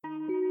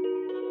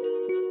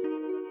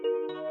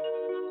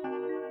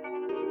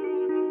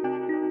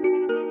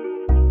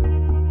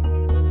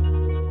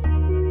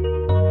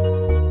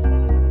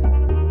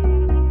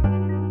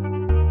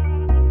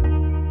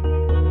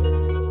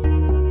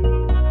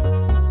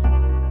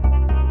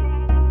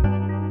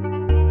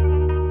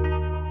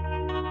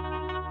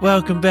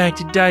Welcome back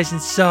to Dice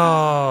and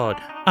Salt.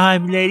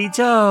 I'm Lady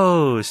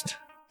Toast.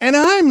 And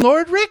I'm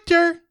Lord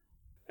Richter.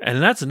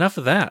 And that's enough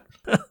of that.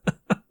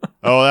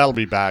 Oh, that'll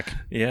be back.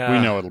 Yeah.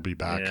 We know it'll be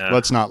back. Yeah.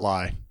 Let's not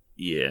lie.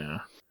 Yeah.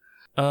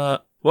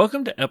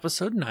 Welcome to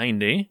episode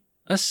 90,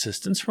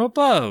 Assistance from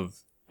Above.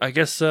 I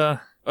guess,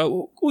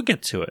 we'll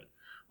get to it.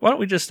 Why don't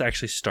we just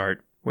actually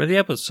start where the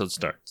episode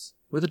starts,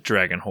 with a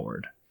dragon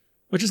horde,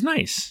 which is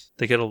nice.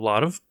 They get a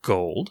lot of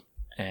gold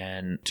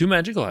and 2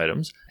 magical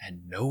items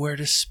and nowhere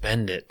to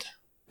spend it.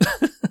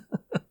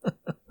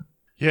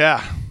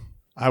 Yeah.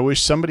 I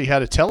wish somebody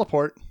had a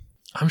teleport.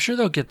 I'm sure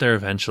they'll get there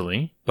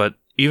eventually, but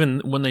even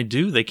when they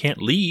do, they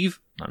can't leave,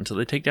 not until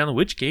they take down the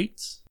witch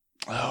gates.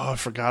 Oh, I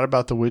forgot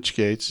about the witch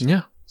gates.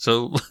 Yeah,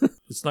 so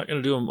it's not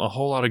going to do them a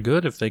whole lot of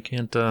good if they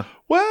can't...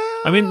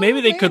 Well, I mean, maybe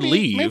they could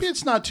leave. Maybe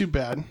it's not too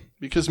bad,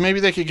 because maybe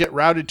they could get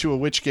routed to a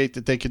witch gate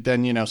that they could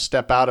then,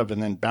 step out of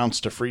and then bounce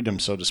to freedom,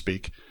 so to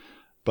speak.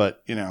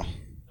 But,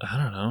 I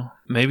don't know.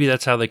 Maybe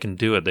that's how they can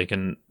do it. They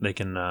can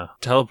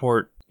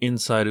teleport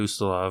inside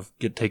Ustalav,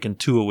 get taken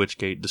to a witch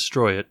gate,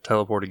 destroy it,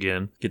 teleport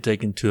again, get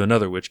taken to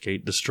another witch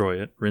gate,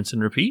 destroy it, rinse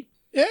and repeat?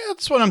 Yeah,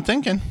 that's what I'm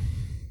thinking.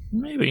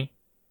 Maybe.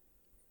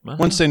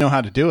 Once they know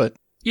how to do it.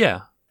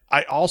 Yeah.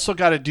 I also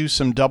got to do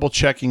some double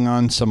checking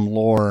on some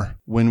lore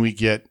when we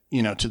get,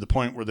 to the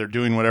point where they're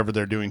doing whatever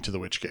they're doing to the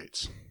witch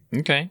gates.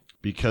 Okay.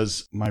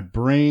 Because my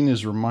brain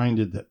is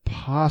reminded that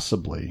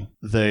possibly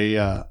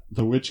the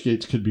witch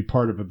gates could be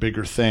part of a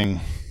bigger thing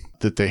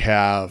that they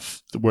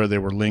have, where they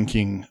were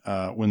linking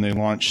when they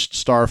launched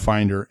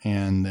Starfinder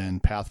and then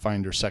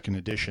Pathfinder 2nd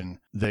Edition.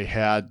 They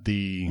had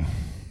the,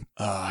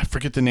 I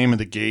forget the name of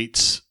the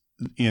gates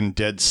in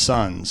Dead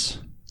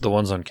Suns. The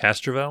ones on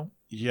Castrovel?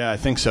 Yeah, I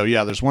think so.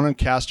 Yeah, there's one in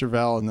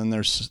Castrovel, and then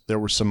there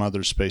were some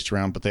others spaced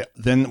around. But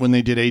then when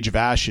they did Age of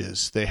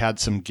Ashes, they had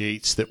some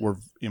gates that were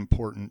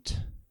important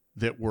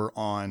that were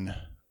on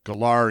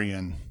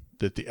Golarion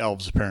that the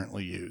elves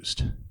apparently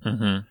used.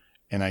 Mm-hmm.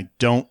 And I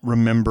don't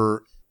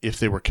remember if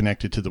they were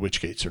connected to the witch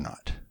gates or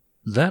not.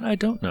 That I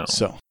don't know.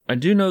 So I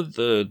do know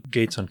the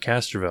gates on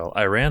Castrovel.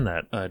 I ran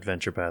that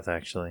adventure path,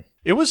 actually.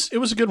 It was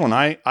a good one.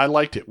 I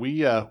liked it.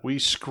 We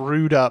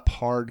screwed up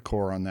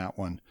hardcore on that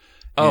one.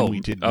 And we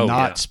did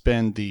not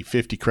spend the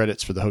 50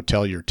 credits for the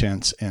hotelier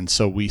tents, and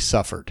so we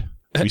suffered.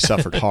 We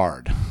suffered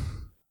hard.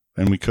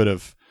 And we could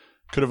have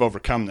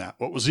overcome that.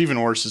 What was even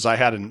worse is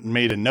I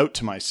made a note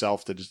to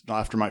myself that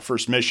after my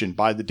first mission,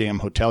 buy the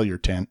damn hotelier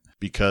tent,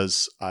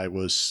 because I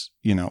was,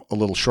 a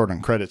little short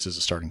on credits as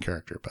a starting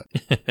character.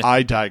 But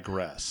I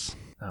digress.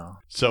 Oh.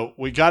 So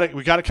we got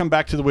to come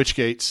back to the witch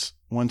gates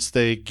once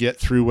they get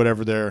through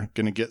whatever they're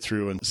going to get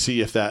through, and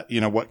see if that,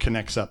 what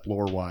connects up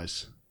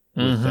lore-wise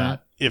with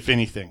that, if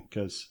anything,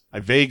 because I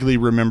vaguely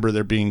remember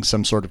there being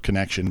some sort of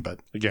connection, but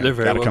again,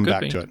 got to come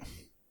back to it.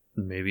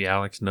 Maybe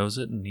Alex knows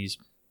it and he's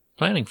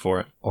planning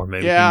for it, or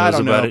maybe he I knows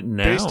don't about know. it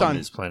now and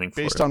is planning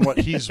for it. Based on what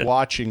he's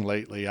watching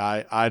lately,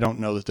 I don't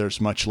know that there's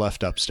much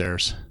left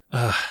upstairs.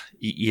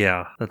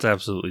 Yeah, that's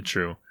absolutely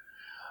true.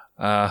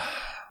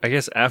 I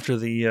guess after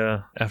they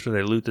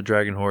loot the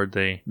dragon horde,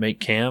 they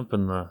make camp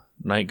and the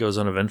night goes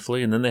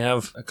uneventfully, and then they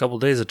have a couple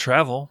days of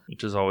travel,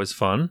 which is always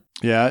fun.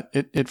 Yeah,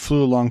 it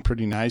flew along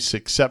pretty nice,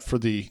 except for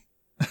the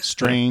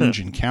strange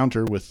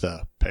encounter with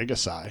the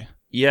Pegasi.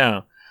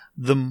 Yeah.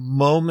 The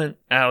moment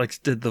Alex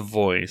did the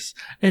voice,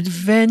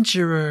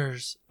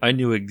 adventurers, I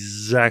knew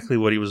exactly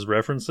what he was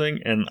referencing,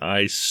 and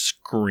I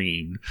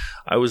screamed.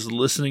 I was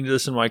listening to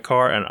this in my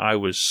car, and I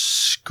was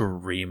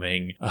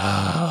screaming.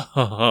 Not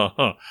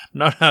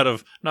out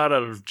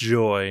of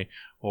joy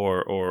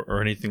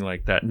or anything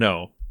like that.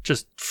 No,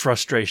 just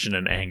frustration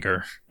and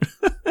anger.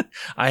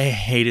 I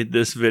hated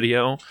this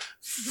video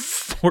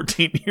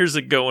 14 years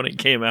ago when it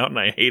came out, and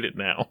I hate it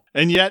now.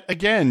 And yet,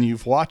 again,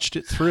 you've watched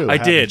it through,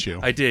 haven't you?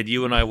 I did.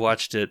 You and I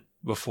watched it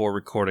before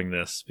recording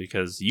this,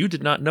 because you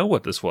did not know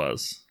what this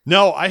was.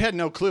 No, I had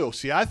no clue.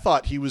 See, I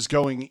thought he was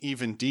going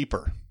even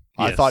deeper.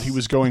 Yes. I thought he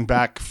was going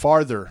back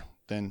farther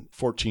than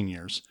 14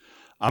 years.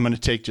 I'm going to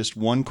take just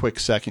one quick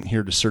second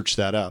here to search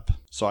that up,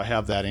 so I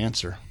have that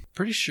answer.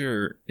 Pretty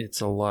sure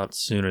it's a lot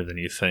sooner than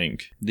you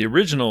think. The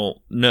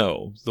original,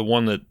 no. The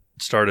one that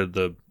started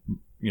the,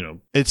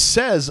 It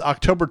says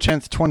October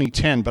 10th,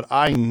 2010, but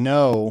I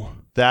know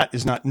that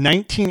is not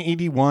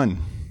 1981.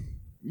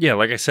 Yeah,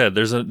 like I said,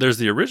 there's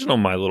the original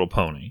My Little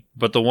Pony,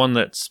 but the one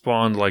that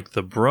spawned like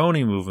the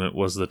Brony movement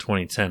was the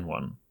 2010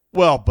 one.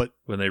 Well, but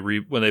when they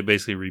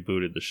basically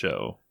rebooted the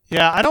show.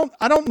 Yeah, I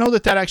don't know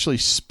that actually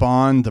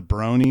spawned the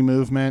Brony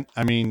movement.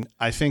 I mean,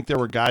 I think there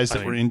were guys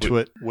that were into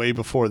it way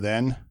before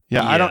then.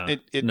 Yeah, I don't.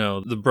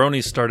 No, the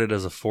Bronies started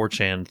as a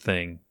 4chan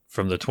thing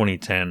from the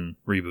 2010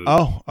 reboot.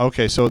 Oh,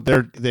 okay. So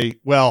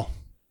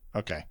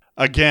okay.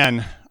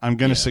 Again, I'm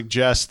going to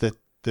suggest that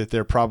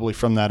they're probably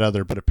from that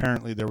other, but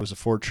apparently there was the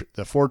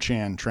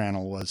 4chan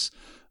channel was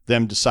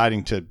them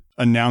deciding to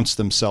announce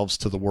themselves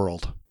to the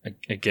world.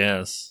 I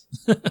guess.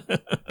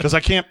 Because I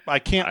can't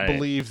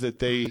believe that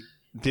they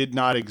did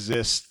not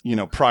exist,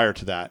 prior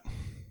to that.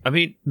 I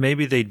mean,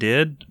 maybe they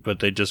did, but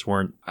they just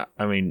weren't.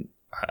 I mean,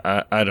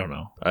 I don't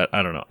know.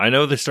 I don't know. I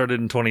know they started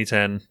in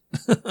 2010.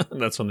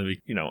 That's when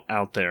they,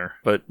 out there.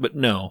 But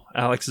no,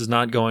 Alex is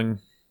not going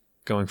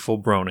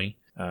full brony.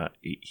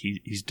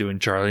 He's doing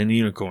Charlie and the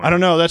Unicorn. I don't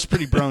know. That's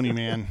pretty brony,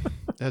 man.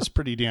 That's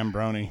pretty damn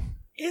brony.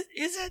 Is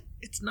it?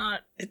 It's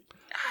not.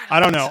 I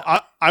don't know.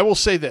 I will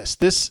say this.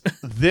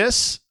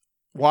 This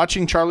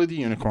watching Charlie the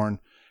Unicorn,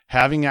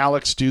 having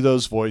Alex do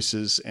those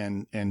voices,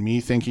 and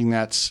me thinking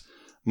that's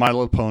My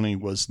Little Pony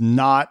was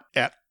not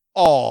at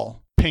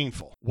all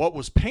painful. What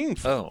was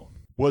painful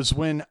was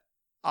when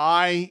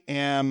I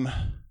am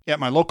at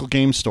my local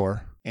game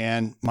store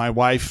and my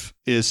wife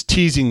is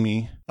teasing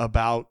me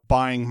about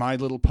buying My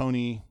Little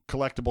Pony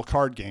collectible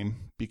card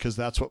game because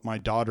that's what my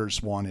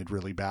daughters wanted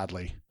really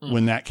badly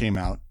when that came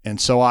out. And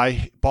so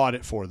I bought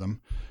it for them.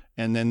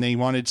 And then they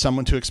wanted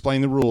someone to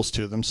explain the rules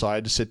to them. So I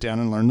had to sit down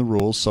and learn the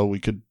rules so we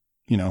could,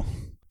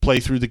 play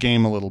through the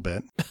game a little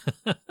bit.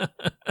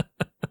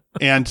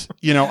 And,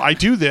 I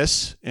do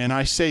this and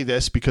I say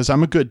this because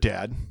I'm a good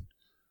dad.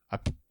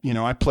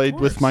 I played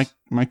with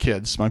my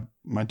kids,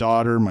 my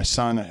daughter, my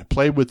son. I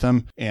played with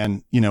them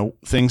and,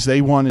 things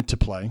they wanted to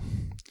play.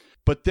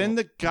 But then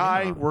the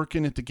guy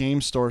working at the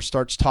game store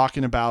starts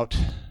talking about,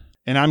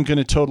 and I'm going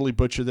to totally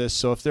butcher this.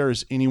 So if there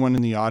is anyone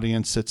in the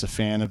audience that's a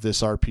fan of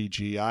this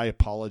RPG, I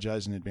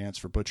apologize in advance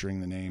for butchering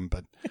the name.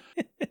 But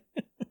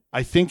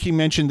I think he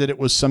mentioned that it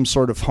was some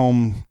sort of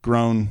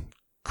homegrown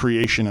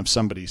creation of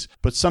somebody's,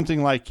 but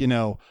something like,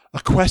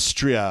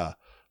 Equestria,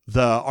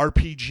 the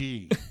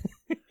RPG.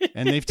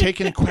 And they've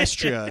taken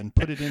Equestria and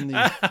put it in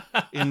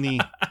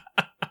the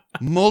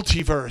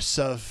multiverse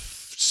of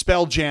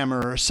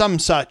Spelljammer or some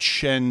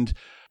such. And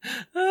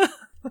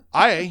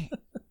I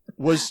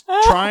was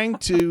trying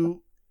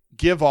to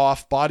give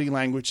off body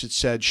language that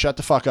said, "Shut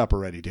the fuck up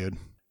already, dude."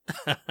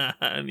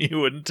 And you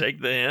wouldn't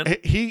take the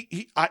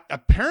hint?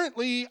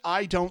 Apparently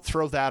I don't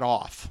throw that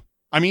off.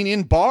 I mean,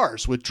 in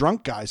bars with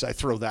drunk guys, I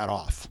throw that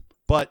off.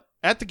 But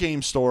at the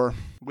game store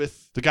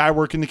with the guy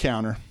working the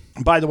counter,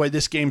 by the way,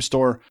 this game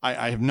store,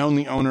 I have known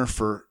the owner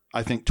for,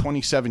 I think,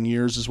 27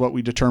 years is what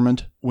we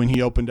determined when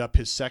he opened up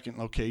his second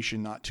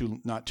location not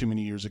too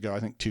many years ago. I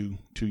think two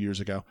years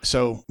ago.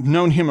 So I've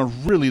known him a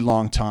really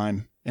long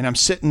time. And I'm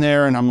sitting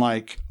there and I'm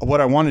like, what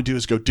I want to do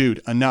is go,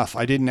 dude, enough.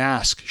 I didn't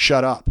ask.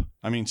 Shut up.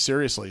 I mean,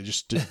 seriously,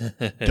 just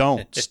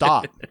don't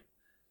stop.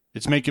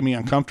 It's making me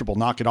uncomfortable.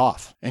 Knock it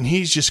off. And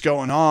he's just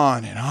going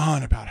on and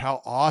on about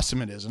how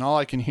awesome it is. And all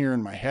I can hear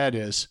in my head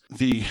is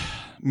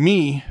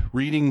me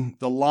reading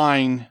the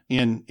line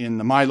in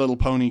the My Little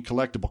Pony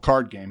collectible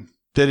card game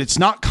that it's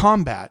not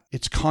combat,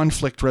 it's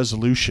conflict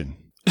resolution.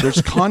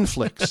 There's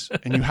conflicts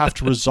and you have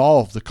to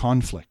resolve the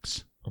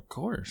conflicts. Of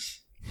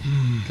course.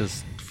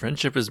 Because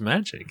friendship is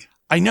magic.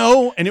 I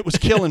know, and it was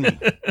killing me.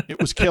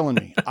 It was killing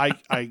me.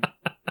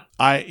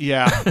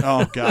 Yeah.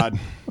 Oh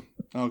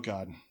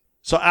God.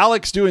 So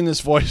Alex doing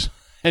this voice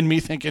and me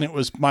thinking it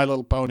was My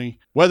Little Pony,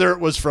 whether it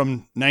was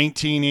from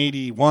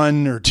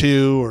 1981 or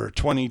 2 or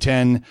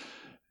 2010,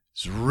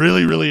 is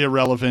really, really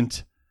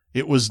irrelevant.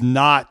 It was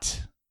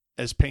not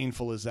as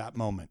painful as that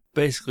moment.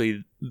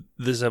 Basically,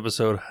 this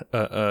episode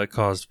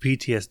caused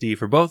PTSD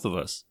for both of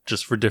us,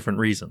 just for different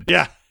reasons.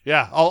 Yeah.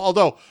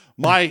 Although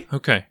my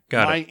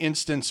my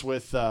instance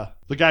with the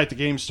guy at the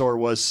game store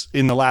was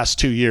in the last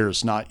 2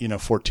 years, not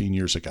 14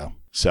 years ago.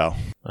 So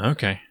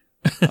okay.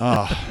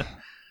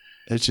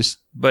 It's just,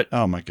 but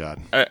oh my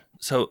God.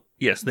 So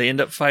yes, they end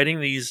up fighting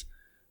these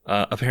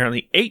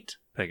apparently 8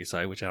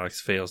 Pegasi, which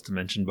Alex fails to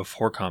mention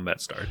before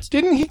combat starts.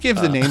 Didn't he give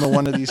the name of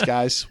one of these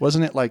guys?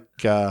 Wasn't it like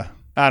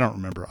I don't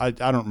remember. I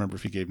don't remember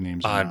if he gave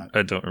names or not.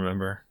 I don't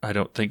remember. I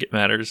don't think it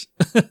matters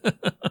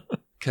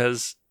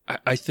because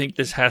I think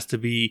this has to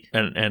be,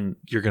 and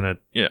you're gonna,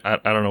 I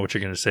don't know what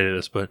you're gonna say to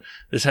this, but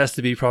this has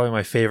to be probably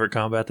my favorite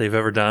combat they've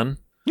ever done.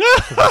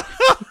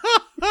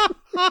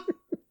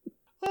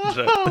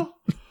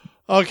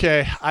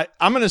 Okay,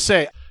 I'm going to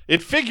say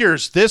it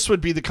figures this would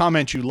be the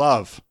comment you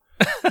love,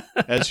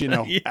 as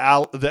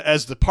yeah.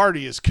 As the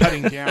party is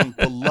cutting down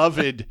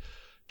beloved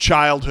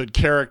childhood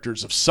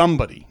characters of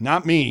somebody,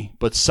 not me,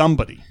 but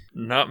somebody.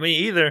 Not me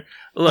either.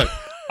 Look,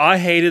 I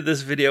hated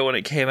this video when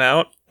it came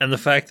out, and the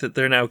fact that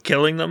they're now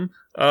killing them.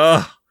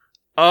 I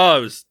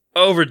was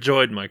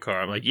overjoyed in my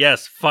car. I'm like,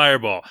 yes,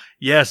 Fireball.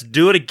 Yes,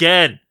 do it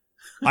again.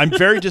 I'm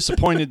very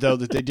disappointed though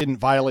that they didn't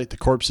violate the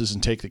corpses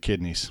and take the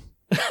kidneys.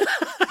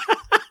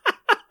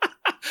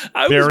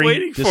 I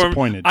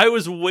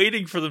was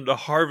waiting for them to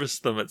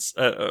harvest them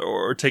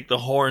or take the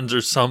horns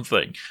or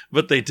something,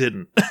 but they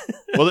didn't.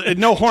 Well,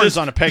 no horns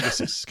on a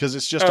Pegasus because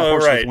it's just a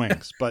horse with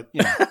wings. But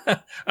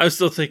I was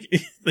still thinking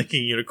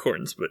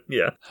unicorns, but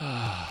yeah.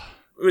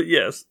 But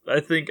yes, I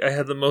think I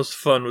had the most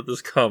fun with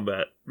this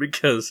combat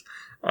because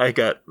I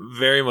got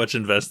very much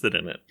invested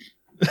in it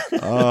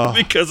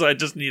because I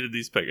just needed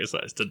these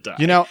Pegasi to die.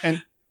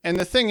 And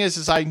the thing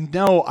is I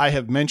know I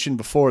have mentioned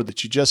before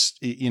that you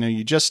just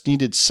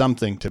needed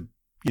something to,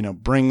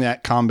 bring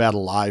that combat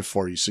alive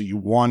for you. So you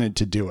wanted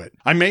to do it.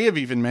 I may have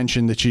even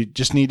mentioned that you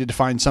just needed to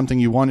find something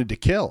you wanted to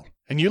kill.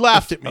 And you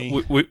laughed at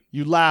me.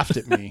 You laughed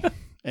at me.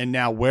 And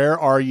now where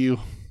are you?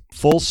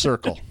 Full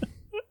circle.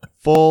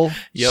 Full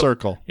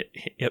circle.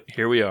 Yep,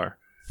 here we are.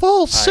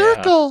 Full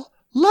circle.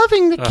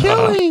 Loving the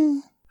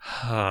killing.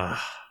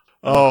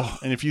 Oh,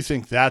 and if you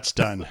think that's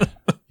done,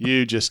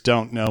 you just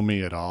don't know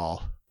me at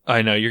all.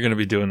 I know. You're going to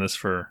be doing this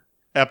for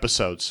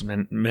episodes.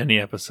 Many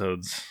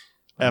episodes.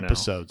 I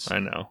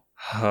know.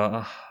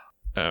 All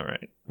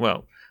right.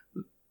 Well,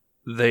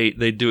 they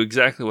do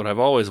exactly what I've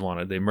always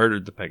wanted. They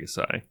murdered the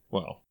Pegasi.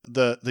 Well,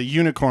 the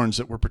unicorns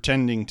that were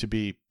pretending to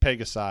be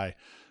Pegasi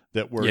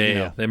that were,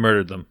 they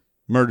murdered them.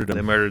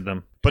 They murdered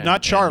them. But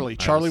not Charlie.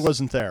 Charlie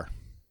wasn't there.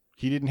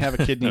 He didn't have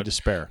a kidney to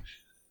spare.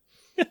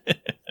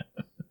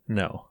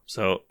 No.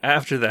 So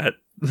after that,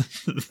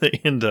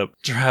 they end up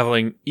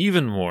traveling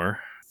even more.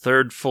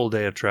 Third full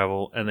day of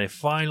travel, and they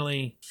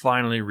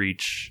finally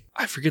reach,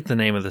 I forget the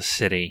name of the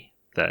city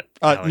that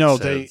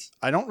Alex says.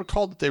 I don't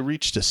recall that they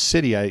reached a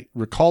city. I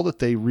recall that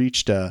they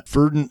reached a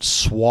verdant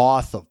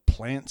swath of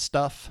plant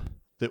stuff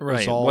that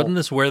was all... Wasn't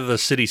this where the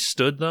city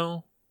stood,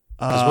 though?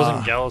 Because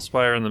wasn't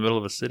Gallowspire in the middle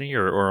of a city,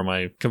 or am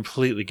I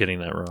completely getting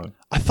that wrong?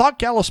 I thought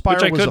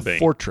Gallowspire was a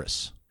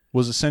fortress,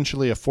 was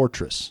essentially a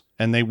fortress.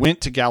 And they went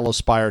to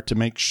Gallowspire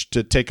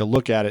to take a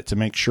look at it to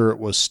make sure it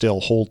was still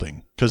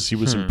holding, because he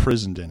was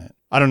imprisoned in it.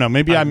 I don't know.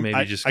 Maybe I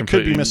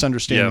could be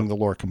misunderstanding the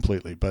lore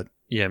completely, but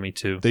yeah, me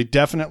too. They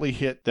definitely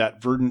hit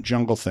that verdant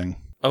jungle thing.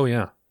 Oh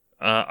yeah,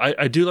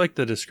 I do like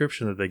the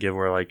description that they give,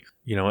 where like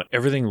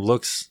everything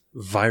looks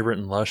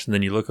vibrant and lush, and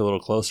then you look a little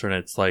closer, and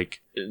it's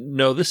like,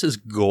 no, this is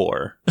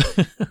gore.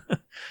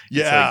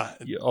 Yeah,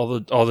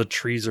 like, all the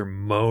trees are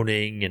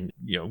moaning and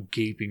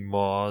gaping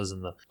maws,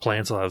 and the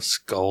plants will have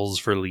skulls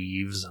for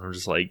leaves. And I'm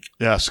just like,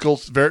 yeah,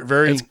 skulls,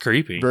 very it's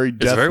creepy, very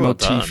death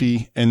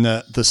motify, and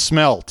the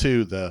smell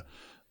too, the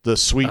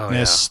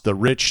sweetness, the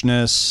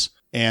richness,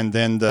 and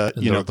then the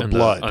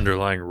blood, the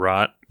underlying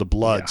rot, the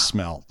blood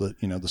smell,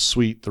 the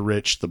sweet, the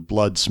rich, the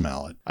blood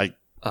smell. I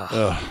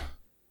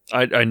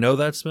know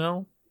that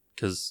smell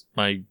because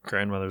my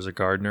grandmother's a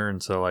gardener,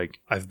 and so like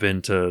I've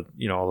been to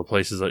all the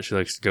places that she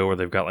likes to go where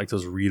they've got like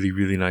those really,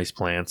 really nice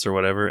plants or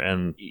whatever,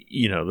 and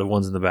the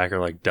ones in the back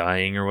are like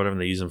dying or whatever,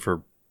 and they use them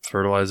for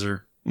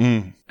fertilizer.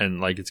 And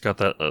like it's got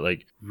that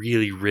like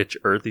really rich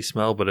earthy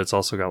smell, but it's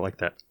also got like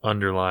that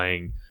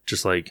underlying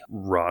just like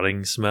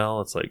rotting smell.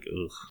 It's like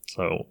ugh.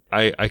 So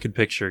I could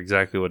picture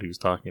exactly what he was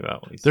talking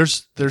about when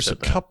there's a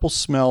couple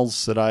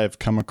smells that I have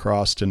come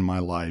across in my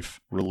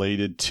life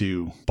related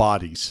to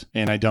bodies,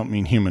 and I don't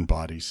mean human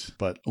bodies,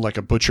 but like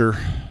a butcher.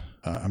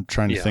 I'm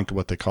trying to think of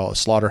what they call it, a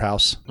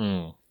slaughterhouse,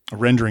 a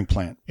rendering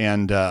plant,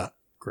 and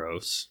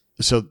gross.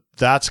 So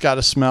that's got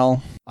a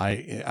smell.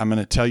 I'm going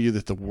to tell you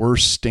that the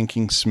worst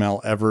stinking smell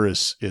ever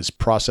is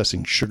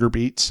processing sugar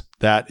beets.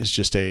 That is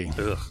just a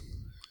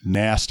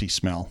nasty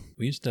smell.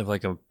 We used to have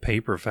like a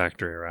paper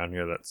factory around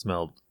here that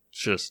smelled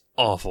just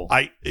awful.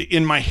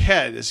 In my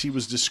head, as he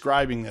was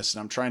describing this, and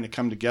I'm trying to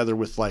come together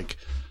with like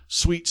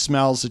sweet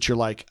smells that you're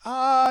like,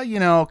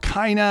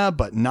 kinda,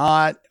 but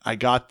not. I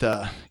got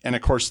and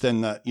of course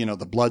then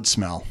the blood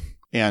smell.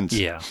 And,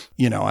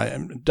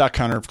 I'm a duck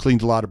hunter. I've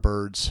cleaned a lot of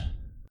birds.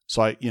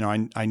 So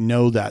I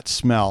know that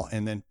smell,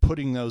 and then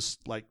putting those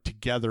like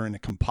together in a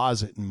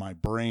composite in my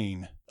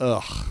brain.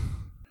 Ugh.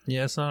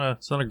 Yeah, it's not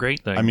a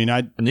great thing. I mean,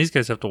 and these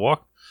guys have to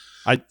walk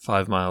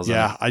 5 miles.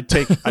 Yeah, I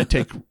take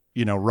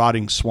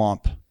rotting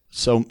swamp.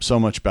 So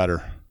much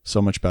better.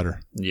 So much better.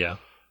 Yeah.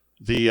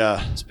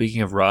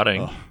 Speaking of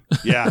rotting.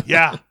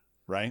 Yeah.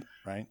 Right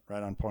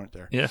on point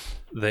there. Yeah.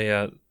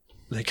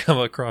 They come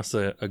across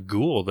a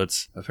ghoul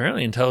that's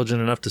apparently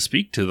intelligent enough to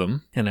speak to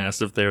them and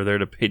ask if they're there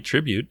to pay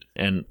tribute.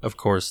 And of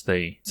course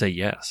they say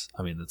yes.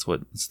 I mean, it's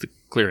the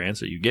clear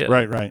answer you get.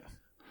 Right.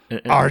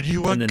 And are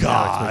you a and then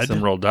god? Alex makes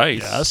them roll dice.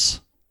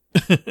 Yes.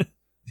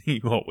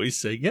 You always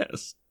say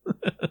yes.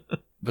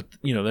 But,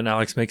 then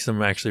Alex makes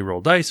them actually roll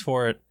dice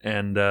for it,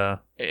 and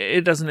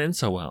it doesn't end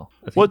so well.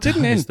 Well, it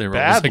didn't end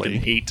badly. Like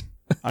an 8.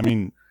 I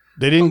mean,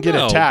 they didn't get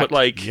attacked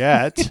but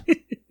yet.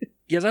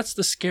 Yeah, that's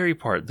the scary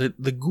part.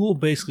 The ghoul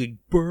basically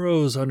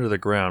burrows under the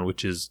ground,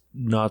 which is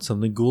not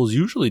something ghouls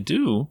usually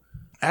do.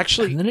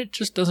 Actually, and then it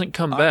just doesn't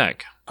come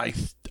back.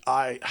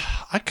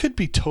 I could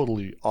be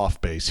totally off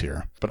base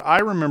here, but I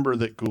remember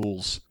that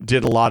ghouls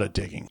did a lot of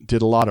digging,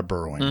 did a lot of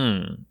burrowing.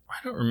 I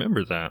don't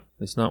remember that.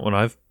 It's not what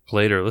I've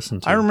played or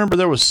listened to. I remember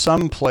there was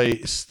some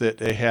place that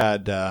they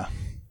had,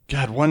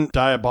 one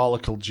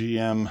diabolical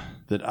GM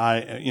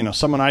that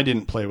someone I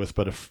didn't play with,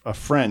 but a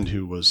friend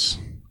who was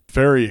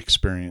very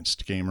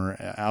experienced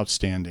gamer,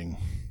 outstanding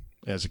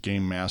as a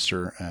game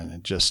master,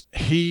 and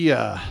he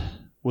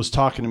was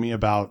talking to me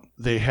about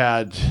they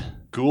had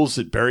ghouls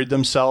that buried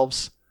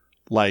themselves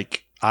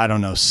like, I don't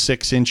know,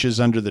 6 inches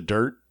under the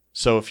dirt.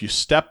 So if you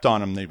stepped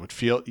on them, they would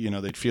feel,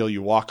 they'd feel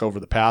you walk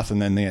over the path,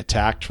 and then they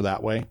attacked for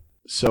that way.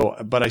 So,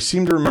 but I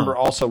seem to remember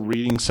also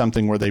reading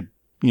something where they,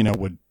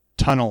 would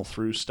tunnel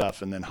through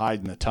stuff and then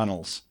hide in the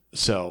tunnels.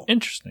 So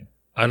interesting.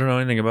 I don't know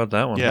anything about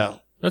that one. Yeah.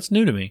 That's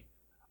new to me.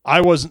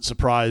 I wasn't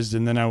surprised.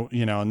 And then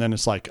and then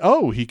it's like,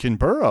 oh, he can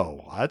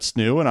burrow. That's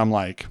new. And I'm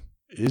like,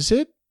 is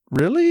it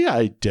really?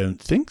 I don't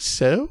think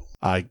so.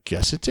 I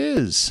guess it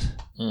is.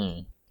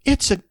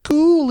 It's a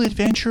ghoul,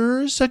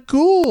 adventurers, a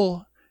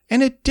ghoul.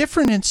 and a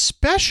different and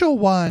special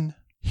one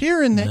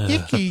here in the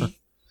icky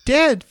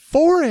dead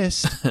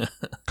forest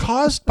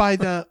caused by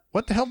the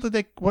what the hell did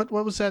they what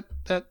was that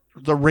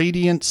the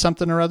radiant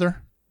something or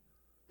other?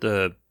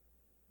 The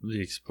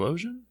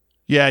explosion?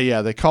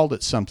 Yeah, they called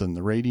it something.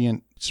 The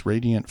radiant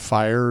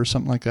fire or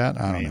something like that.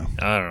 I don't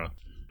know.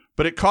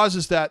 But it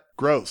causes that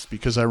growth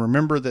because I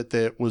remember that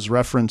it was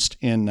referenced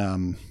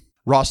in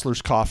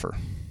Rossler's Coffer.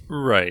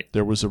 Right.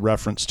 There was a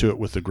reference to it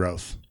with the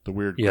growth, the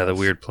weird growth. The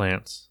weird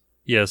plants.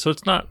 Yeah, so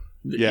it's not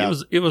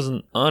it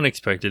wasn't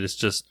unexpected. It's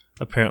just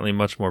apparently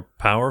much more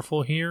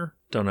powerful here.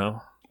 Don't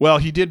know. Well,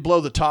 he did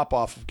blow the top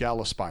off of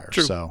Gallowspire,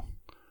 True.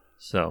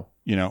 So,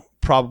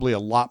 probably a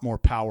lot more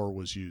power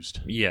was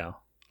used. Yeah.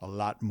 A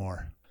lot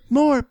more.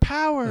 More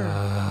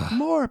power.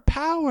 More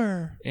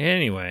power.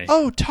 Anyway.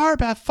 Oh,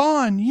 Tarbath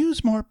Fawn,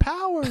 use more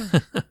power.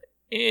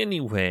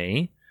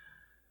 Anyway,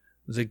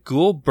 the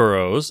ghoul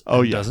burrows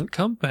and doesn't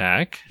come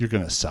back. You're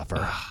going to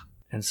suffer.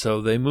 And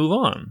so they move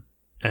on.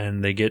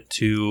 And they get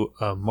to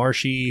a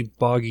marshy,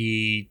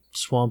 boggy,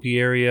 swampy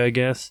area, I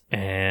guess.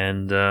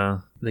 And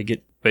they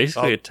get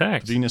basically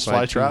attacked. Venus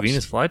flytraps?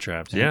 Venus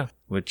flytraps, yeah.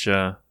 Which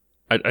I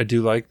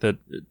do like that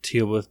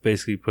Teal'c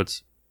basically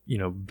puts,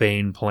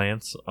 Bane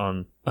plants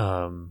on,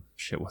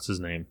 what's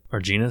his name?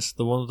 Arginus,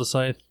 the one with the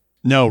scythe?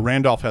 No,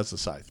 Randolph has the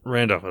scythe.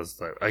 Randolph has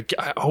the scythe. I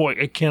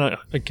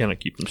cannot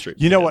keep them straight.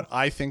 You know what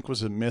I think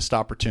was a missed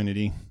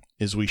opportunity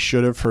is we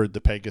should have heard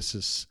the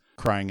Pegasus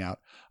crying out,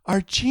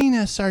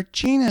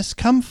 Arginus,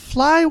 come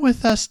fly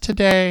with us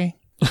today.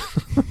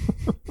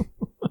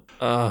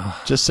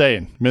 Just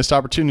saying, missed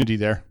opportunity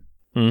there.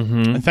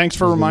 Mm-hmm. And thanks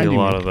for reminding me.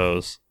 A lot of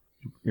those.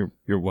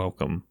 You're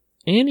welcome.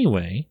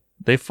 Anyway,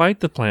 they fight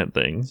the plant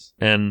things,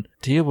 and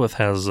Teal'c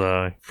has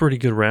a pretty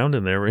good round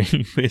in there where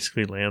he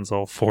basically lands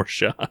all 4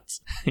 shots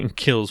and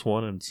kills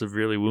one and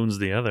severely wounds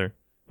the other,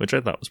 which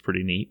I thought was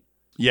pretty neat.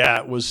 Yeah,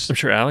 it was. I'm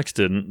sure Alex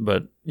didn't,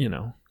 but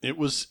it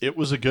was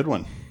a good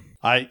one.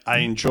 I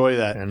enjoy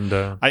that. And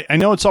I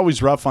know it's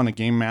always rough on a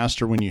game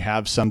master when you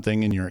have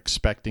something and you're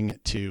expecting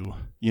it to,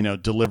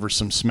 deliver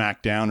some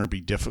smackdown or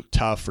be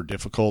tough or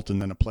difficult,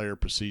 and then a player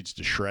proceeds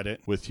to shred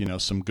it with,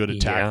 some good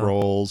attack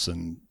rolls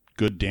and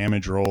good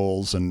damage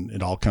rolls, and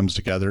it all comes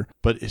together.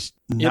 But it's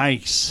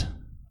nice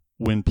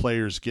when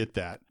players get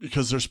that,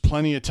 because there's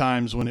plenty of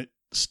times when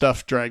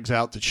stuff drags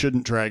out that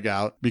shouldn't drag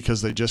out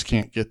because they just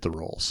can't get the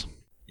rolls.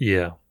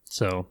 Yeah.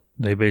 So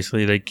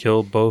they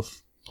kill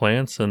both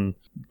plants, and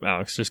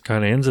Alex just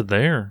kind of ends it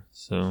there.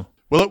 So,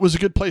 well, it was a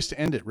good place to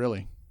end it,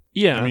 really.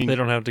 Yeah, they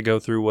don't have to go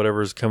through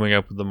whatever's coming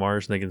up with the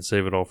marsh, and they can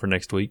save it all for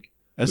next week.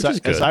 As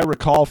I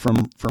recall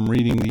from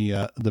reading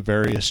the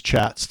various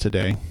chats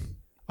today,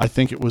 I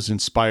think it was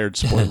inspired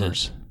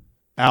spoilers.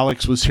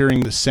 Alex was hearing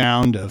the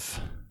sound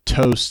of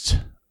Toast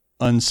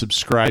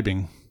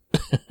unsubscribing.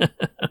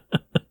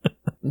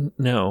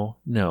 No,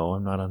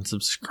 I'm not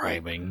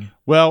unsubscribing.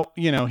 Well,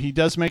 he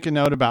does make a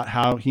note about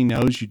how he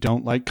knows you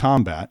don't like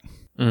combat.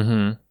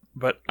 Mm-hmm.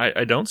 But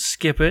I don't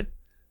skip it,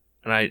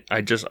 and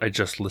I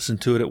just listen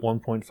to it at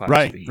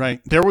 1.5 speed.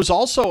 Right. There was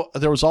also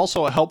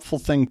a helpful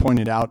thing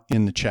pointed out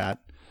in the chat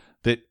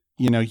that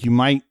you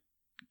might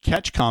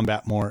catch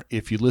combat more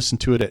if you listen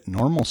to it at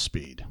normal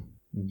speed.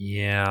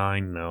 Yeah, I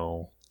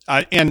know.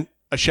 And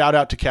a shout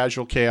out to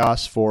Casual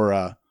Chaos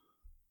for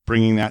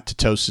bringing that to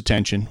Toast's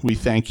attention. We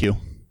thank you.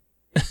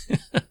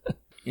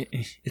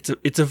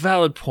 It's a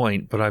valid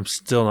point, but I'm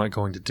still not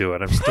going to do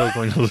it. I'm still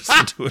going to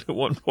listen to it at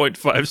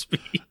 1.5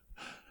 speed.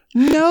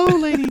 No,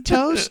 Lady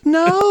Toast,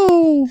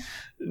 no.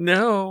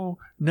 No,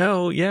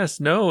 it's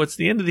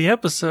the end of the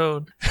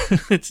episode.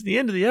 It's the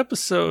end of the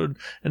episode,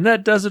 and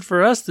that does it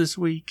for us this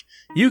week.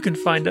 You can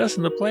find us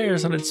and the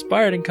players on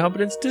Inspired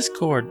Incompetence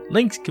Discord.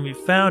 Links can be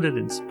found at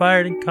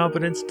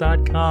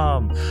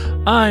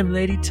inspiredincompetence.com. I'm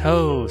Lady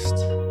Toast.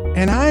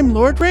 And I'm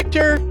Lord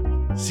Richter.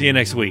 See you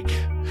next week.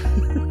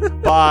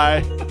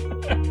 Bye.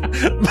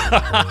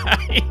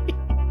 Bye.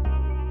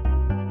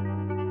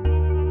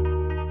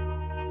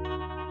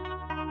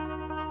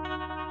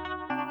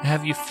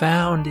 Have you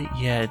found it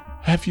yet?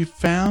 Have you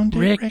found it,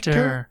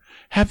 Richter?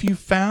 Have you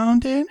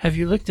found it? Have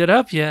you looked it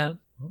up yet?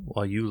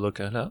 While you look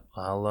it up,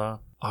 I'll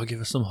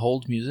give us some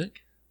hold music.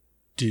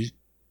 Do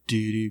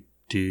do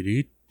do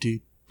do do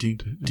do do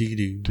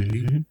do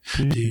do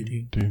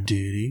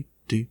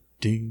do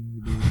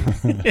do.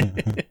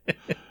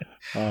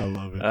 I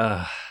love it.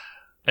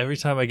 Every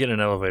time I get in an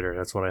elevator,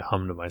 that's what I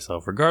hum to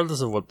myself, regardless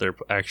of what they're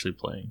actually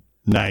playing.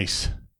 Nice.